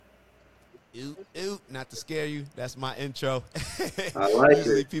Oot, oot, not to scare you. That's my intro. I like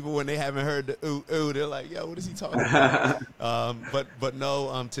Usually people, when they haven't heard the oot, oot, they're like, yo, what is he talking about? it. But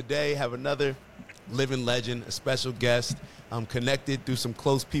no, today have another living legend, a special guest. I'm connected through some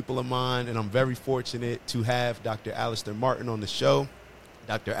close people of mine, and I'm very fortunate to have Dr. Alister Martin on the show.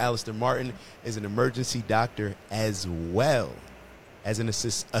 Dr. Alister Martin is an emergency doctor as well as an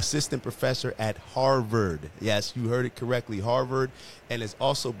assistant professor at Harvard. Yes, you heard it correctly, Harvard, and has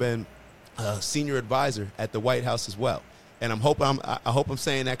also been a senior advisor at the White House as well. And I hope I'm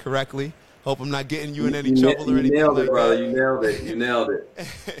saying that correctly. Hope I'm not getting you in any trouble or You anything nailed it, like brother. that. You nailed it. You nailed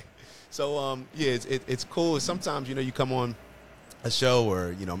it. So yeah, it's cool. Sometimes you come on a show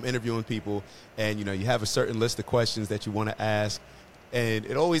or I'm interviewing people, and you have a certain list of questions that you want to ask, and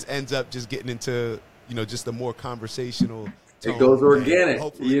it always ends up just getting into just a more conversational It goes tone, and organic.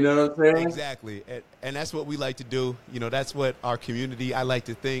 hopefully, You know what I'm saying? exactly, and that's what we like to do. That's what our community, I like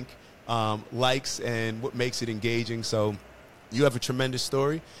to think, likes, and what makes it engaging. So you have a tremendous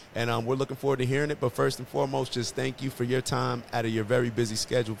story, and we're looking forward to hearing it. But first and foremost, just thank you for your time out of your very busy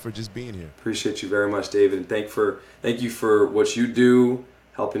schedule for just being here. Appreciate you very much, David, and thank you for what you do,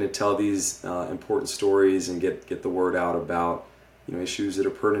 helping to tell these important stories and get the word out about issues that are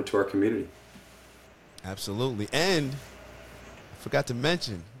pertinent to our community. Absolutely. And I forgot to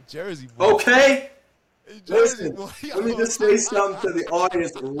mention Jersey boy. Okay, Jersey listen. boy. Let me just say something to the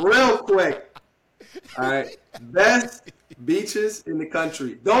audience real quick. All right, best beaches in the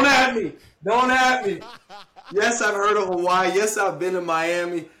country. Don't at me. Don't at me. Yes, I've heard of Hawaii. Yes, I've been to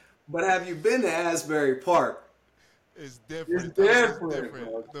Miami. But have you been to Asbury Park? It's different. It's Though. It's different, different.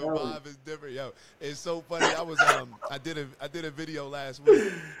 bro. The Tell me. vibe is different. Yo, it's so funny. I did a video last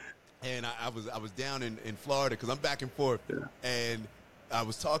week, and I was down in Florida because I'm back and forth, Yeah. and I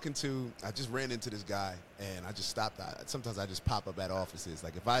just ran into this guy, and I just stopped. Sometimes I just pop up at offices.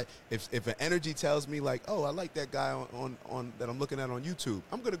 Like if an energy tells me like, oh, I like that guy on that I'm looking at on YouTube,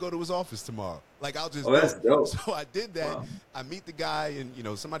 I'm gonna go to his office tomorrow. Like I'll just Oh, do that's it. dope. So I did that. Wow. I meet the guy,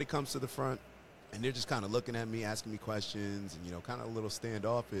 and somebody comes to the front, and they're just kind of looking at me, asking me questions, and kind of a little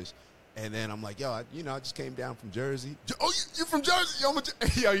standoffish. And then I'm like, yo, I just came down from Jersey. Oh, you from Jersey?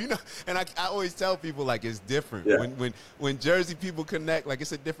 Yo, yo, and I always tell people like it's different Yeah. when Jersey people connect, like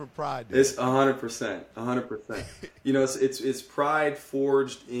it's a different pride there. It's 100%, 100%. It's pride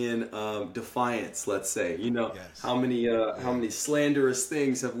forged in defiance. Let's say. Yes. How many slanderous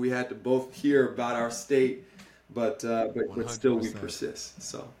things have we had to both hear about our state, but still we 100%. persist.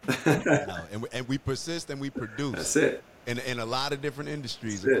 So No, and we persist and we produce. that's it. In a lot of different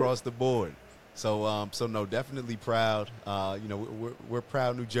industries That's it. across the board. So no, definitely proud. We're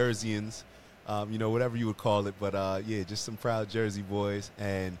proud New Jerseyans, whatever you would call it. But yeah, just some proud Jersey boys.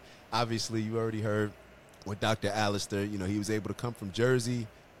 And obviously, you already heard with Dr. Alister. He was able to come from Jersey,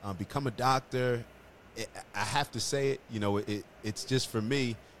 become a doctor. I have to say it. It's just for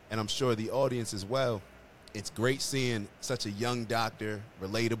me, and I'm sure the audience as well. It's great seeing such a young doctor,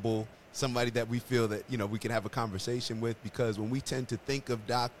 relatable, somebody that we feel that we can have a conversation with, because when we tend to think of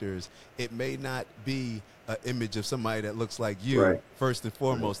doctors, it may not be an image of somebody that looks like you, Right. first and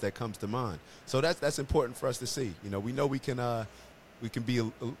foremost, that comes to mind. So that's important for us to see. We know we can be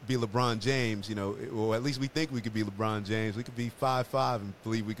LeBron James, or at least we think we could be LeBron James. We could be 5'5" and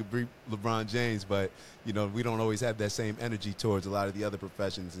believe we could be LeBron James, but we don't always have that same energy towards a lot of the other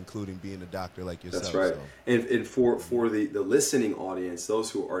professions, including being a doctor like yourself. That's right. So. And for the listening audience,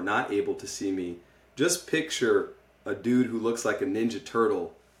 those who are not able to see me, just picture a dude who looks like a Ninja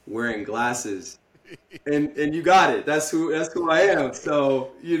Turtle wearing glasses, and you got it. That's who I am.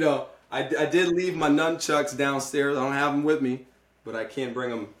 So I did leave my nunchucks downstairs. I don't have them with me, but I can bring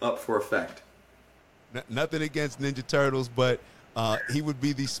them up for effect. Nothing against Ninja Turtles, but he would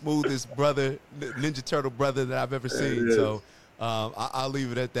be the smoothest Ninja Turtle brother that I've ever seen. So I'll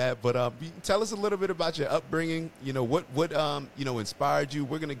leave it at that. But tell us a little bit about your upbringing. What inspired you.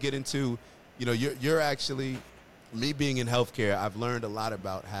 We're gonna get into, you're actually, me being in healthcare, I've learned a lot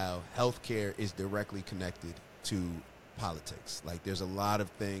about how healthcare is directly connected to politics. Like there's a lot of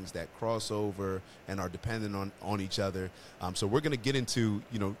things that cross over and are dependent on each other. So we're going to get into,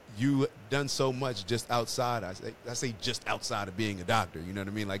 you done so much just outside. I say just outside of being a doctor, you know what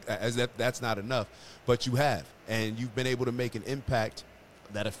I mean? Like that's not enough, but you have, and you've been able to make an impact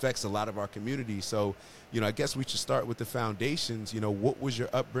that affects a lot of our community. So, I guess we should start with the foundations. What was your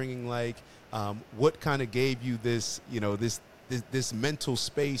upbringing like? What kind of gave you this, this mental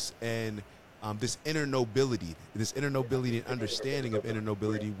space and this inner nobility and understanding of inner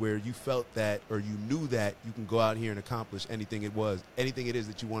nobility, where you felt that, or you knew that you can go out here and accomplish anything it is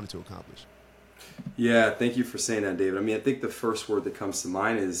that you wanted to accomplish? Yeah, thank you for saying that, David. I mean, I think the first word that comes to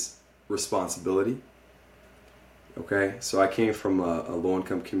mind is responsibility. Okay, so I came from a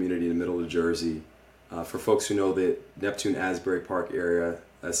low-income community in the middle of Jersey. For folks who know the Neptune Asbury Park area,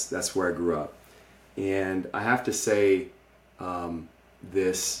 that's where I grew up. And I have to say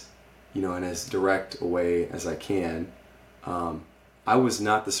this, in as direct a way as I can. I was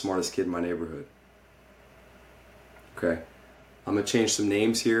not the smartest kid in my neighborhood. Okay, I'm gonna change some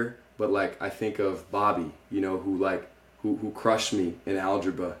names here, but I think of Bobby, who crushed me in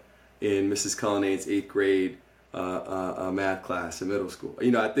algebra in Mrs. Cullinane's 8th grade math class in middle school.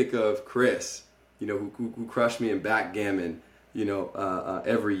 I think of Chris, who crushed me in backgammon,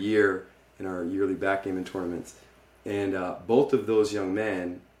 every year in our yearly backgammon tournaments. And both of those young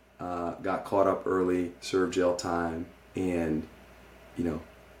men got caught up early, served jail time, and,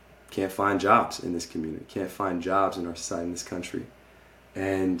 can't find jobs in this community, can't find jobs in our society, in this country.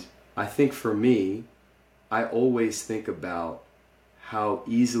 And I think for me, I always think about how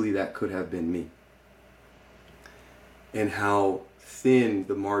easily that could have been me, and how thin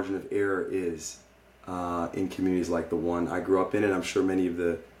the margin of error is in communities like the one I grew up in, and I'm sure many of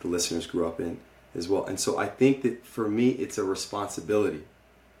the listeners grew up in as well. And so I think that for me, it's a responsibility.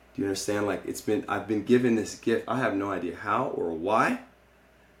 Do you understand? I've been given this gift. I have no idea how or why.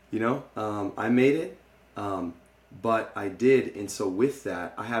 I made it, but I did. And so with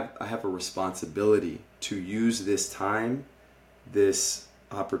that, I have a responsibility to use this time, this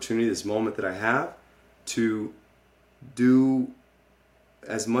opportunity, this moment that I have to do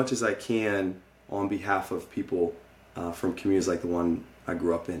as much as I can on behalf of people from communities like the one I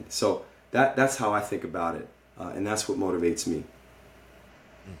grew up in. So that's how I think about it, and that's what motivates me.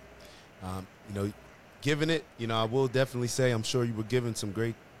 Given it, I will definitely say I'm sure you were given some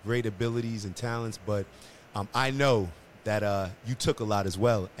great abilities and talents, but I know that you took a lot as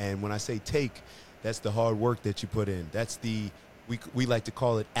well. And when I say take, that's the hard work that you put in. That's we like to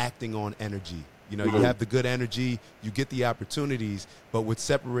call it acting on energy. You have the good energy, you get the opportunities, but what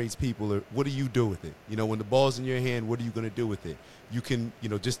separates people are, what do you do with it? When the ball's in your hand, what are you going to do with it? You can,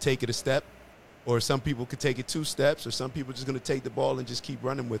 just take it a step, or some people could take it 2 steps, or some people are just going to take the ball and just keep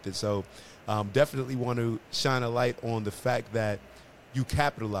running with it. So definitely want to shine a light on the fact that you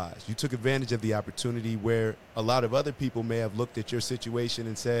capitalized. You took advantage of the opportunity where a lot of other people may have looked at your situation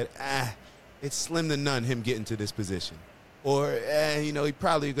and said, it's slim to none him getting to this position. Or, he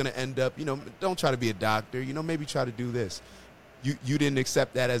probably going to end up, don't try to be a doctor, maybe try to do this. You didn't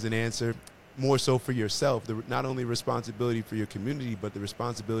accept that as an answer, more so for yourself. Not only responsibility for your community, but the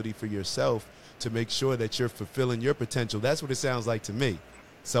responsibility for yourself to make sure that you're fulfilling your potential. That's what it sounds like to me.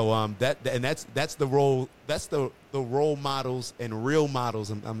 So that's the role. That's the role models and real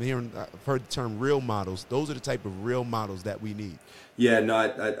models. I've heard the term real models. Those are the type of real models that we need. Yeah, no,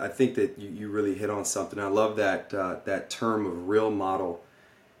 I think that you really hit on something. I love that term of real model.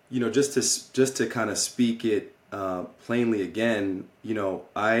 Just to kind of speak it plainly again.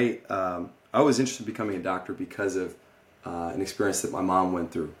 I was interested in becoming a doctor because of an experience that my mom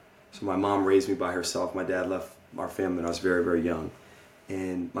went through. So my mom raised me by herself. My dad left our family when I was very, very young.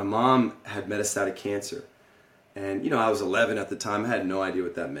 And my mom had metastatic cancer. And, I was 11 at the time. I had no idea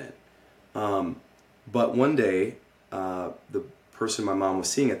what that meant. But one day, the person my mom was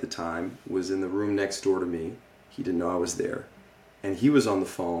seeing at the time was in the room next door to me. He didn't know I was there. And he was on the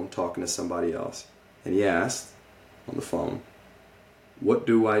phone talking to somebody else. And he asked on the phone, what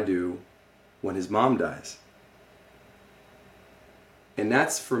do I do when his mom dies? And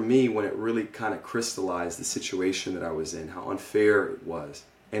that's for me when it really kind of crystallized the situation that I was in, how unfair it was.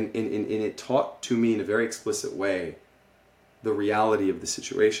 And it taught to me in a very explicit way the reality of the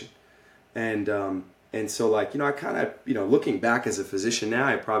situation. And so I kind of, looking back as a physician now,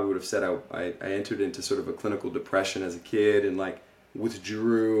 I probably would have said I entered into sort of a clinical depression as a kid and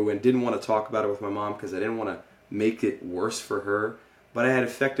withdrew and didn't want to talk about it with my mom because I didn't want to make it worse for her. But I had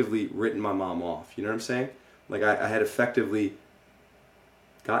effectively written my mom off. You know what I'm saying? I had effectively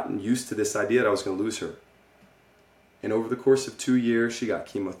gotten used to this idea that I was going to lose her. And over the course of 2 years, she got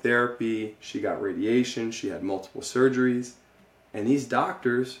chemotherapy, she got radiation, she had multiple surgeries. And these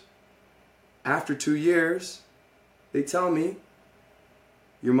doctors, after 2 years, they tell me,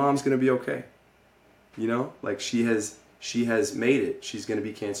 your mom's going to be okay. She has made it. She's going to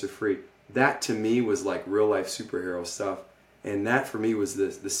be cancer free. That to me was like real life superhero stuff. And that for me was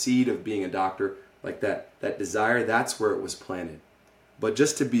the seed of being a doctor, that desire, that's where it was planted. But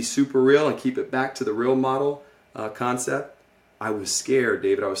just to be super real and keep it back to the real model concept, I was scared,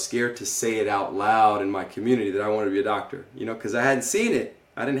 David. I was scared to say it out loud in my community that I wanted to be a doctor, because I hadn't seen it.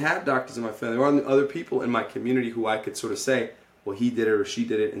 I didn't have doctors in my family. There were other people in my community who I could sort of say, well, he did it or she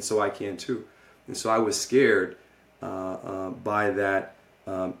did it, and so I can too. And so I was scared by that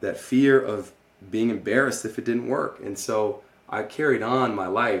that fear of being embarrassed if it didn't work. And so I carried on my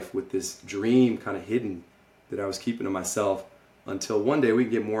life with this dream kind of hidden that I was keeping to myself until one day, we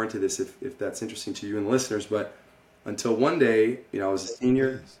can get more into this if that's interesting to you and the listeners, but until one day, I was a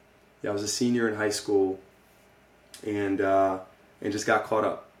senior. Yeah, I was a senior in high school, and just got caught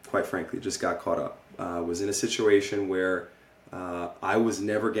up. Quite frankly, just got caught up. Was in a situation where I was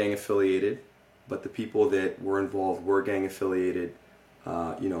never gang affiliated, but the people that were involved were gang affiliated.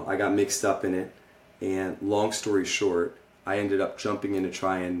 I got mixed up in it, and long story short, I ended up jumping in to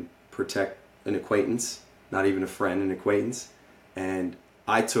try and protect an acquaintance, not even a friend, an acquaintance, and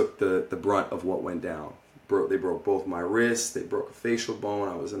I took the brunt of what went down. They broke both my wrists, they broke a facial bone,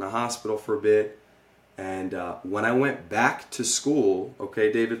 I was in the hospital for a bit, and when I went back to school,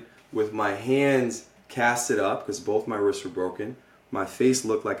 okay, David, with my hands casted up, because both my wrists were broken, my face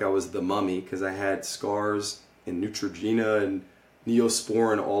looked like I was the mummy, because I had scars and Neutrogena and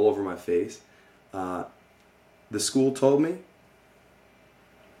Neosporin all over my face. The school told me,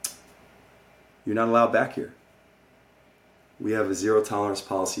 you're not allowed back here. We have a zero tolerance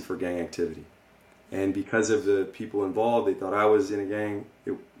policy for gang activity. And because of the people involved, they thought I was in a gang.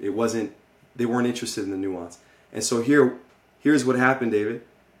 It wasn't, they weren't interested in the nuance. And so here's what happened, David.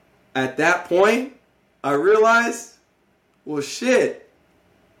 At that point, I realized, well, shit,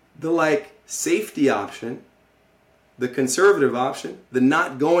 the safety option, the conservative option, the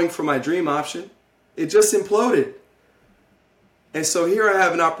not going for my dream option, it just imploded. And so here I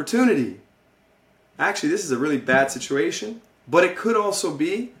have an opportunity. Actually, this is a really bad situation, but it could also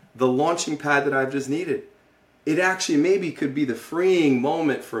be the launching pad that I've just needed. It actually maybe could be the freeing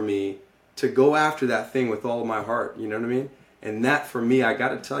moment for me to go after that thing with all of my heart. You know what I mean? And that, for me, I got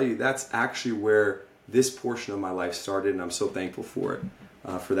to tell you, that's actually where this portion of my life started, and I'm so thankful for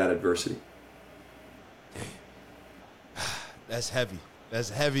it, for that adversity. That's heavy. That's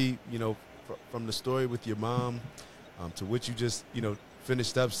heavy, from the story with your mom to what you just,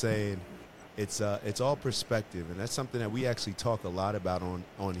 finished up saying. It's all perspective, and that's something that we actually talk a lot about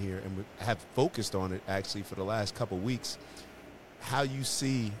on here, and we have focused on it actually for the last couple of weeks. How you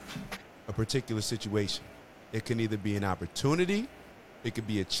see a particular situation. It can either be an opportunity, it could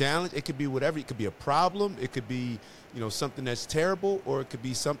be a challenge, it could be whatever. It could be a problem, it could be something that's terrible, or it could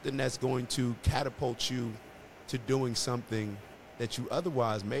be something that's going to catapult you to doing something that you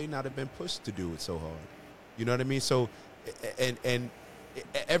otherwise may not have been pushed to do it so hard. You know what I mean? So, and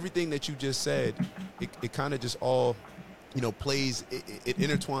everything that you just said, it kind of just all, plays, it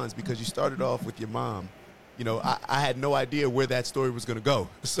intertwines, because you started off with your mom. I had no idea where that story was going to go.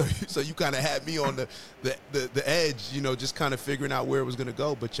 So you kind of had me on the edge, just kind of figuring out where it was going to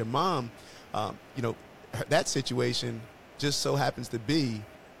go. But your mom, that situation just so happens to be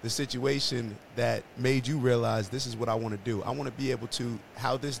the situation that made you realize, this is what I want to do. I want to be able to,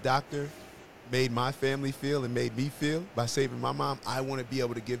 how this doctor made my family feel and made me feel by saving my mom, I want to be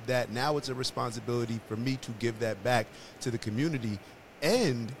able to give that. Now it's a responsibility for me to give that back to the community.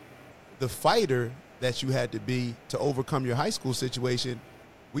 And the fighter that you had to be to overcome your high school situation,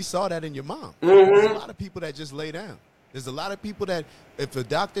 we saw that in your mom. Mm-hmm. There's a lot of people that just lay down. There's a lot of people that, if a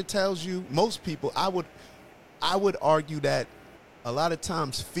doctor tells you, most people, I would argue that a lot of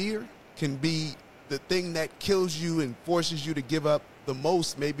times fear can be the thing that kills you and forces you to give up the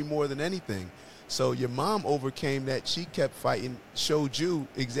most, maybe more than anything. So your mom overcame that. She kept fighting, showed you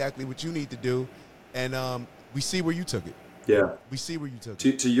exactly what you need to do, and we see where you took it. Yeah. We see where you took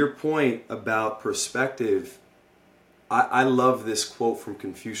it. To your point about perspective, I love this quote from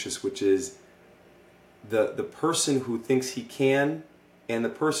Confucius, which is the person who thinks he can and the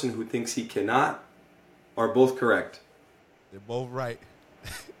person who thinks he cannot are both correct. They're both right.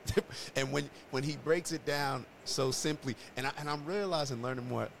 And when he breaks it down so simply, and I'm realizing, learning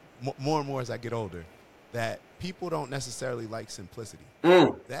more and more as I get older, that people don't necessarily like simplicity.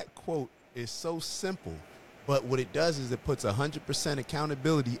 That quote is so simple, but what it does is it puts 100%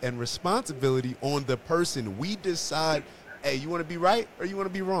 accountability and responsibility on the person. We decide, hey, you want to be right or you want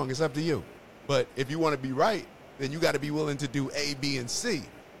to be wrong? It's up to you. But if you want to be right, then you got to be willing to do A, B, and C.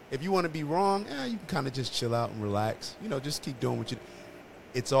 If you want to be wrong, you can kind of just chill out and relax. Just keep doing what you do.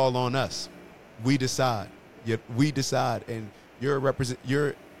 It's all on us. We decide. We decide, and you're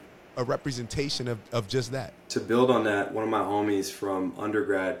a representation of just that. To build on that, one of my homies from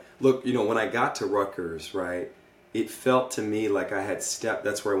undergrad, look, when I got to Rutgers, right, it felt to me like I had stepped,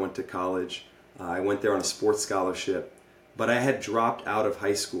 that's where I went to college. I went there on a sports scholarship, but I had dropped out of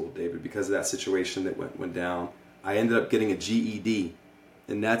high school, David, because of that situation that went down. I ended up getting a GED,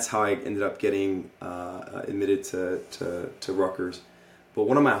 and that's how I ended up getting admitted to Rutgers. But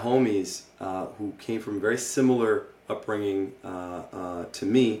one of my homies who came from a very similar upbringing to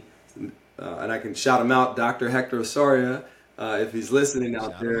me. And I can shout him out, Dr. Hector Osoria, if he's listening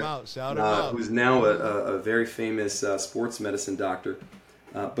out Shout there, him out. Shout him out. who's now a very famous sports medicine doctor.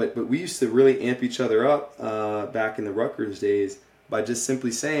 But we used to really amp each other up back in the Rutgers days by just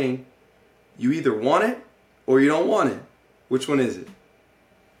simply saying, you either want it or you don't want it. Which one is it?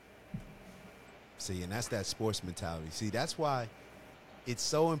 See, and that's that sports mentality. See, that's why it's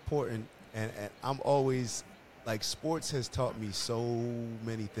so important. And I'm always, like, sports has taught me so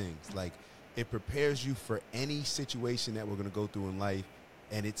many things. Like, it prepares you for any situation that we're going to go through in life,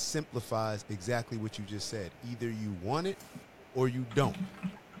 and it simplifies exactly what you just said. Either you want it or you don't.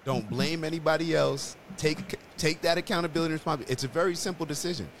 Don't blame anybody else. Take that accountability and responsibility. It's a very simple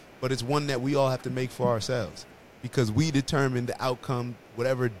decision, but it's one that we all have to make for ourselves, because we determine the outcome,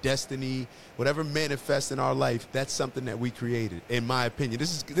 whatever destiny, whatever manifests in our life. That's something that we created, in my opinion.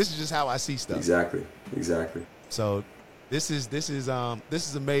 This is just how I see stuff. Exactly. So this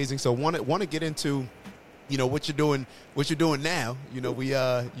is amazing. So want to get into, you know, what you're doing now. You know,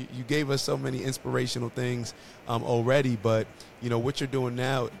 you gave us so many inspirational things already, but you know what you're doing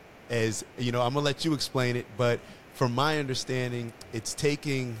now is, you know, I'm gonna let you explain it, but from my understanding, it's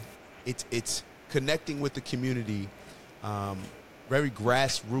connecting with the community, very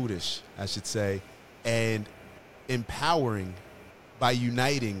grassrootish, I should say, and empowering by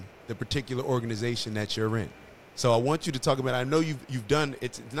uniting the particular organization that you're in. So I want you to talk about, I know you've done,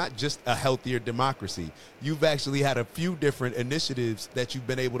 it's not just a healthier democracy. You've actually had a few different initiatives that you've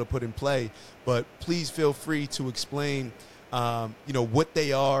been able to put in play, but please feel free to explain, you know, what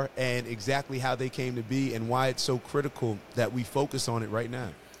they are and exactly how they came to be and why it's so critical that we focus on it right now.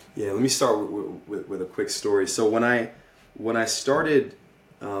 Yeah, let me start with a quick story. So when I started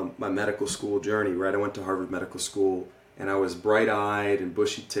my medical school journey, right, I went to Harvard Medical School, and I was bright-eyed and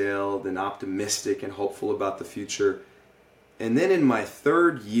bushy-tailed and optimistic and hopeful about the future. And then in my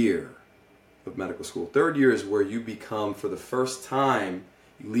third year of medical school, third year is where you become, for the first time,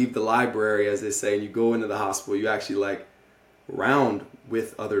 you leave the library, as they say, and you go into the hospital. You actually, like, round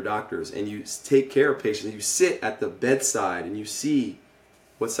with other doctors, and you take care of patients. You sit at the bedside, and you see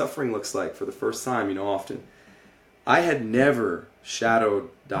what suffering looks like for the first time, you know, often. I had never shadowed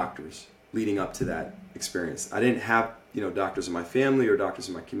doctors leading up to that experience. I didn't have, you know, doctors in my family or doctors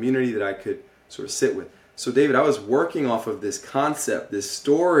in my community that I could sort of sit with. So David, I was working off of this concept, this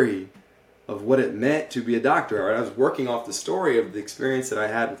story of what it meant to be a doctor. Right? I was working off the story of the experience that I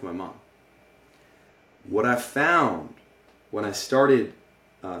had with my mom. What I found when I started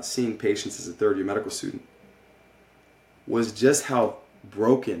seeing patients as a third-year medical student was just how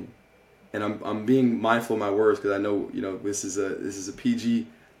broken, and I'm being mindful of my words because I know, you know, this is a PG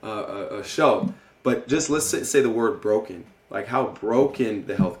show, but just let's say the word broken, like how broken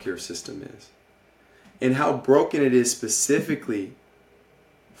the healthcare system is, and how broken it is specifically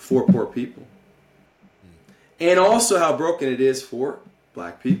for poor people, and also how broken it is for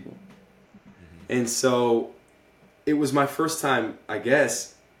Black people. And so it was my first time, I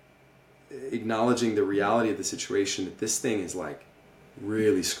guess, acknowledging the reality of the situation, that this thing is like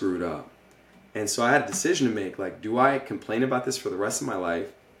really screwed up. And so I had a decision to make, like, do I complain about this for the rest of my life,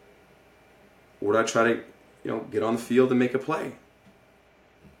 or do I try to, you know, get on the field and make a play?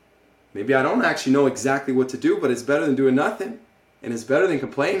 Maybe I don't actually know exactly what to do, but it's better than doing nothing, and it's better than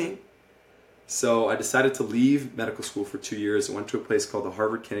complaining. So I decided to leave medical school for 2 years. I went to a place called the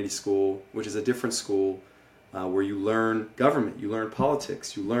Harvard Kennedy School, which is a different school where you learn government, you learn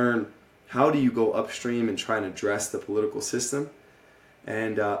politics, you learn how do you go upstream and try and address the political system.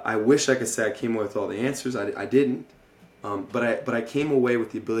 And I wish I could say I came away with all the answers. I didn't, but I came away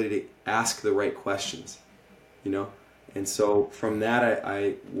with the ability to ask the right questions, you know. And so from that,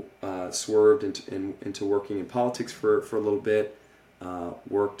 I swerved into working in politics for a little bit.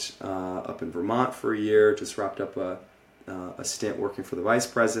 Worked up in Vermont for a year. Just wrapped up a stint working for the vice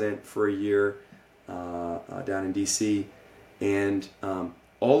president for a year down in D.C. And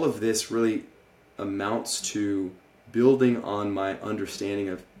all of this really amounts to building on my understanding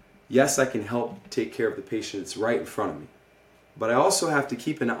of, yes, I can help take care of the patient that's right in front of me, but I also have to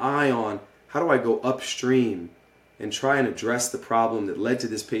keep an eye on how do I go upstream and try and address the problem that led to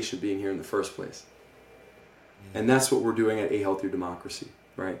this patient being here in the first place. And that's what we're doing at A Healthier Democracy,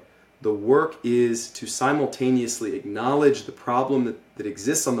 right? The work is to simultaneously acknowledge the problem that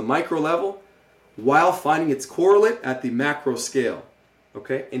exists on the micro level while finding its correlate at the macro scale,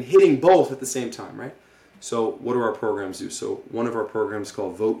 okay? And hitting both at the same time, right? So what do our programs do? So one of our programs is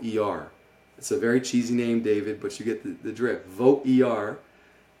called Vote ER. It's a very cheesy name, David, but you get the drift. Vote ER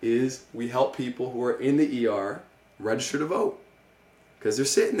is we help people who are in the ER register to vote because they're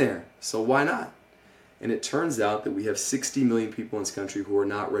sitting there. So why not? And it turns out that we have 60 million people in this country who are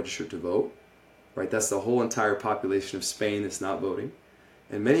not registered to vote, right? That's the whole entire population of Spain that's not voting.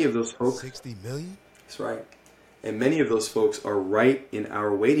 And many of those folks... 60 million? That's right. And many of those folks are right in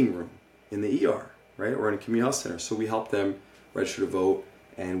our waiting room in the ER, right? Or in a community health center. So we help them register to vote,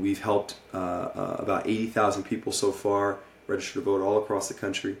 and we've helped about 80,000 people so far register to vote all across the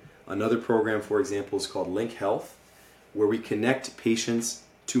country. Another program, for example, is called Link Health, where we connect patients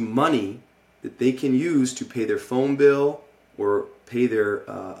to money that they can use to pay their phone bill or pay their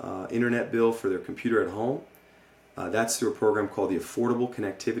internet bill for their computer at home. That's through a program called the Affordable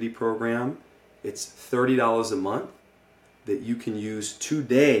Connectivity Program. It's $30 a month that you can use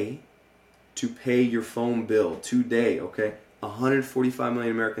today to pay your phone bill today, okay? 145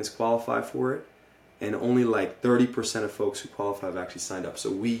 million Americans qualify for it, and only like 30% of folks who qualify have actually signed up.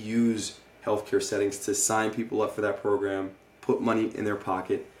 So we use healthcare settings to sign people up for that program, put money in their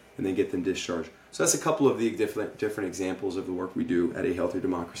pocket, and then get them discharged. So that's a couple of the different examples of the work we do at A Healthier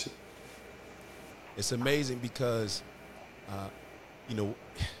Democracy. It's amazing because,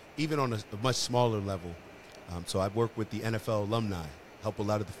 even on a much smaller level, so I've worked with the NFL alumni, help a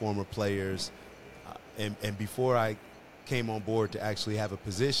lot of the former players, and before I came on board to actually have a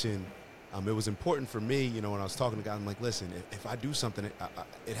position, it was important for me, when I was talking to guys, I'm like, listen, if I do something,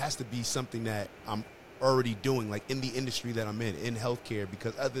 it has to be something that I'm already doing, like in the industry that I'm in healthcare,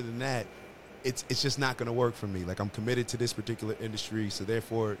 because other than that, it's just not going to work for me. Like, I'm committed to this particular industry, so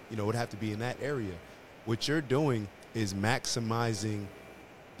therefore, it would have to be in that area. What you're doing is maximizing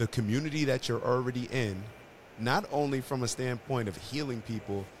the community that you're already in, not only from a standpoint of healing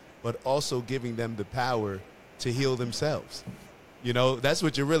people, but also giving them the power to heal themselves. That's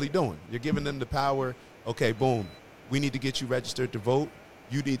what you're really doing. You're giving them the power. Okay, boom, we need to get you registered to vote.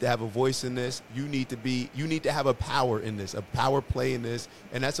 You need to have a voice in this. You need to have a power in this, a power play in this,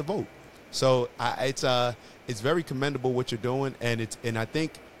 and that's a vote. So it's very commendable what you're doing, and I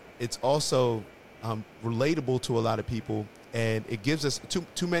think it's also relatable to a lot of people, and it gives us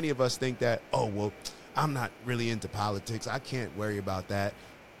too many of us think that, oh, well, I'm not really into politics, I can't worry about that.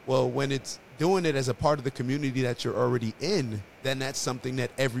 Well, when it's doing it as a part of the community that you're already in, then that's something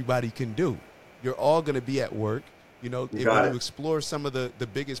that everybody can do. You're all going to be at work. When you explore some of the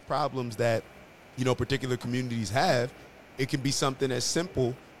biggest problems that particular communities have, it can be something as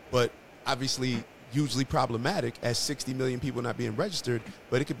simple, but obviously hugely problematic, as 60 million people not being registered.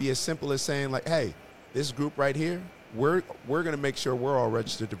 But it could be as simple as saying, like, hey, this group right here, we're going to make sure we're all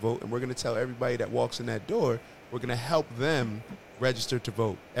registered to vote, and we're going to tell everybody that walks in that door, we're going to help them register to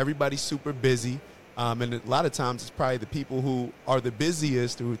vote. Everybody's super busy, and a lot of times it's probably the people who are the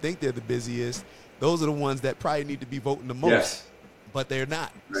busiest, who think they're the busiest, those are the ones that probably need to be voting the most, yes, but they're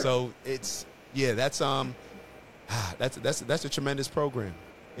not. Right. So that's a tremendous program.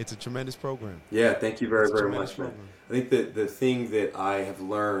 It's a tremendous program. Yeah, thank you very, very much, man. I think that the thing that I have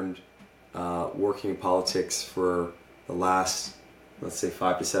learned working in politics for the last, let's say,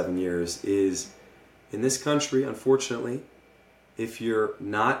 5 to 7 years is, in this country, unfortunately, if you're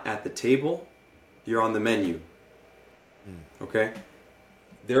not at the table, you're on the menu. Okay?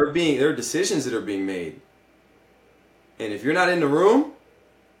 There are decisions that are being made. And if you're not in the room,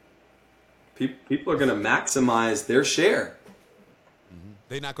 people are going to maximize their share.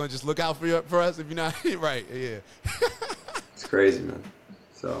 They're not going to just look out for us if you're not right. Yeah. It's crazy, man.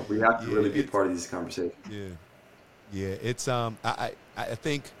 So we have to really be part of these conversations. Yeah. It's I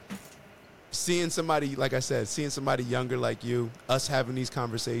think seeing somebody, like I said, seeing somebody younger like you, us having these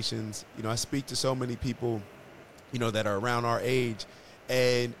conversations, I speak to so many people, that are around our age,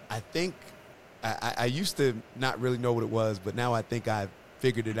 and I think I used to not really know what it was, but now I think I've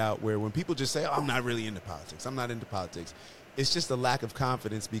figured it out, where when people just say, oh, I'm not really into politics, it's just a lack of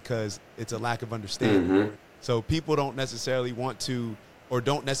confidence because it's a lack of understanding. Mm-hmm. So people don't necessarily want to, or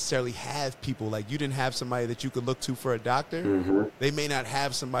don't necessarily have people, like you didn't have somebody that you could look to for a doctor. Mm-hmm. They may not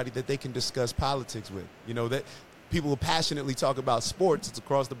have somebody that they can discuss politics with. That people passionately talk about sports. It's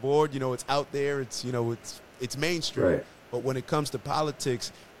across the board. It's out there. It's it's mainstream. Right. But when it comes to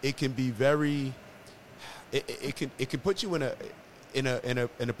politics, it can be very. It can put you in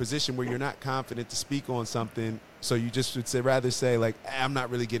a position where you're not confident to speak on something. So you just would rather say like, I'm not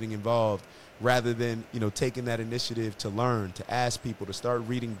really getting involved, rather than, taking that initiative to learn, to ask people, to start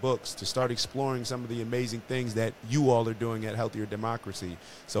reading books, to start exploring some of the amazing things that you all are doing at Healthier Democracy.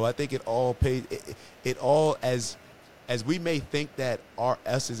 So I think it all pays, it all, as we may think that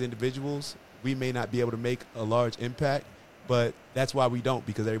us as individuals, we may not be able to make a large impact, but that's why we don't,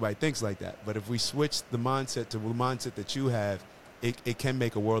 because everybody thinks like that. But if we switch the mindset to the mindset that you have, it can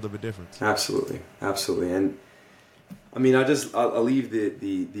make a world of a difference. Absolutely. And I mean, I'll leave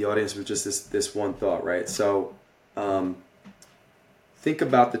the audience with just this one thought, right? So, think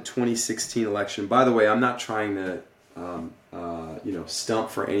about the 2016 election. By the way, I'm not trying to, stump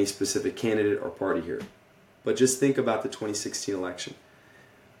for any specific candidate or party here, but just think about the 2016 election.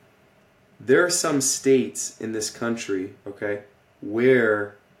 There are some states in this country, okay,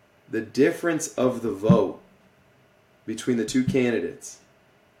 where the difference of the vote between the two candidates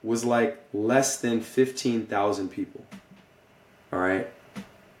was like less than 15,000 people. All right.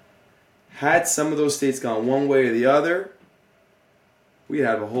 Had some of those states gone one way or the other, we'd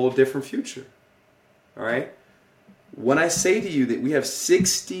have a whole different future. All right. When I say to you that we have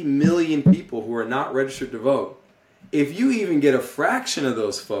 60 million people who are not registered to vote, if you even get a fraction of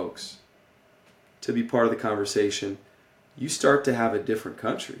those folks to be part of the conversation, you start to have a different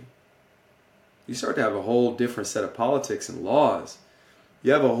country. You start to have a whole different set of politics and laws.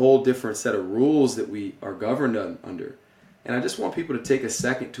 You have a whole different set of rules that we are governed under. And I just want people to take a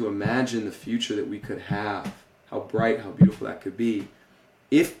second to imagine the future that we could have, how bright, how beautiful that could be,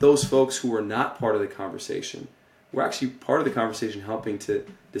 if those folks who are not part of the conversation were actually part of the conversation helping to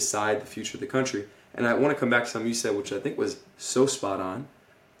decide the future of the country. And I want to come back to something you said, which I think was so spot on.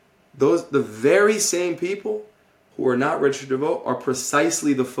 The very same people who are not registered to vote are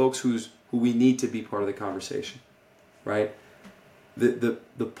precisely the folks who we need to be part of the conversation, right? The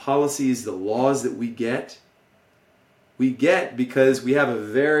policies, the laws that we get because we have a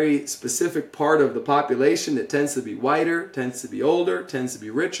very specific part of the population that tends to be whiter, tends to be older, tends to be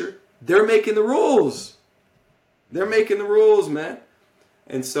richer. They're making the rules. They're making the rules, man.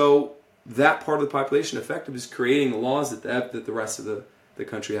 And so that part of the population effectively is creating the laws that the rest of the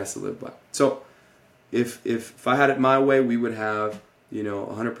country has to live by. So if I had it my way, we would have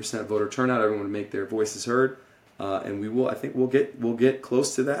 100% voter turnout. Everyone would make their voices heard, and we will. I think we'll get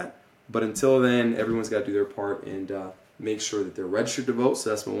close to that. But until then, everyone's got to do their part and make sure that they're registered to vote. So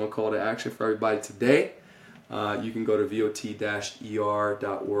that's my one call to action for everybody today. You can go to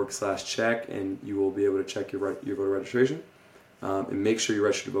vot-er.org/check, and you will be able to check your voter registration. And make sure you're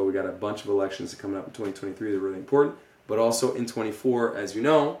registered to vote. We got a bunch of elections coming up in 2023 that are really important. But also in 24, as you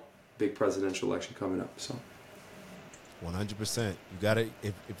know, big presidential election coming up. So 100%. You got to,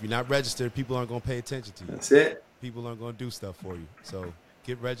 if you're not registered, people aren't going to pay attention to you. That's it. People aren't going to do stuff for you. So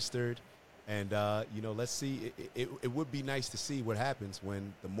get registered. And, let's see. It would be nice to see what happens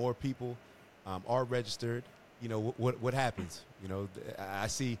when the more people are registered. What happens. I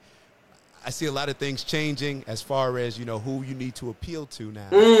see a lot of things changing as far as who you need to appeal to now.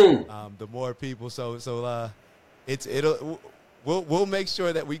 The more people, we'll make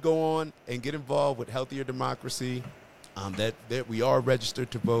sure that we go on and get involved with healthier democracy, that we are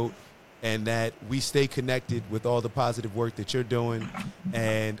registered to vote, and that we stay connected with all the positive work that you're doing.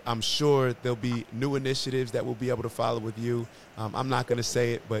 And I'm sure there'll be new initiatives that we'll be able to follow with you. I'm not going to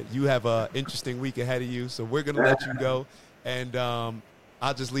say it, but you have an interesting week ahead of you, so we're going to let you go. And I'll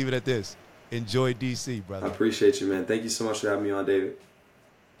just leave it at this. Enjoy D.C., brother. I appreciate you, man. Thank you so much for having me on, David.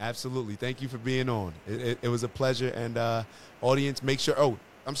 Absolutely. Thank you for being on. It was a pleasure. And audience, make sure,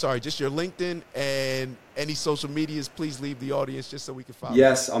 just your LinkedIn and any social medias, please leave the audience just so we can follow.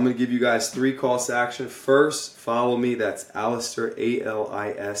 Yes, I'm going to give you guys 3 calls to action. First, follow me. That's Alister,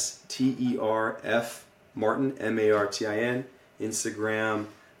 ALISTER, Martin, MARTIN, Instagram,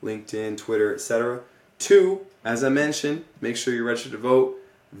 LinkedIn, Twitter, etc. 2, as I mentioned, make sure you're registered to vote.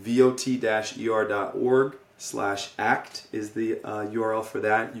 VOT-ER.org/act is the URL for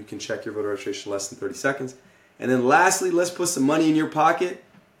that. You can check your voter registration in less than 30 seconds. And then lastly, let's put some money in your pocket.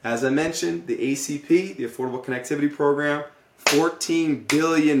 As I mentioned, the ACP, the Affordable Connectivity Program, $14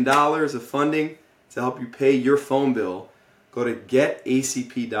 billion of funding to help you pay your phone bill. Go to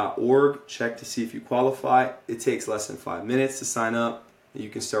getacp.org, check to see if you qualify. It takes less than 5 minutes to sign up, and you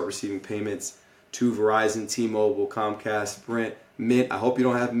can start receiving payments to Verizon, T-Mobile, Comcast, Sprint, Mint. I hope you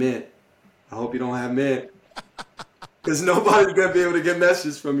don't have Mint. Because nobody's going to be able to get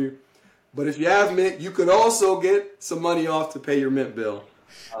messages from you. But if you have Mint, you could also get some money off to pay your Mint bill.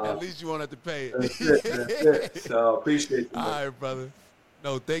 At least you won't have to pay it. That's it. So appreciate you. All right, brother.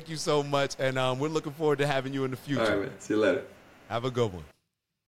 No, thank you so much. And we're looking forward to having you in the future. All right, man. See you later. Have a good one.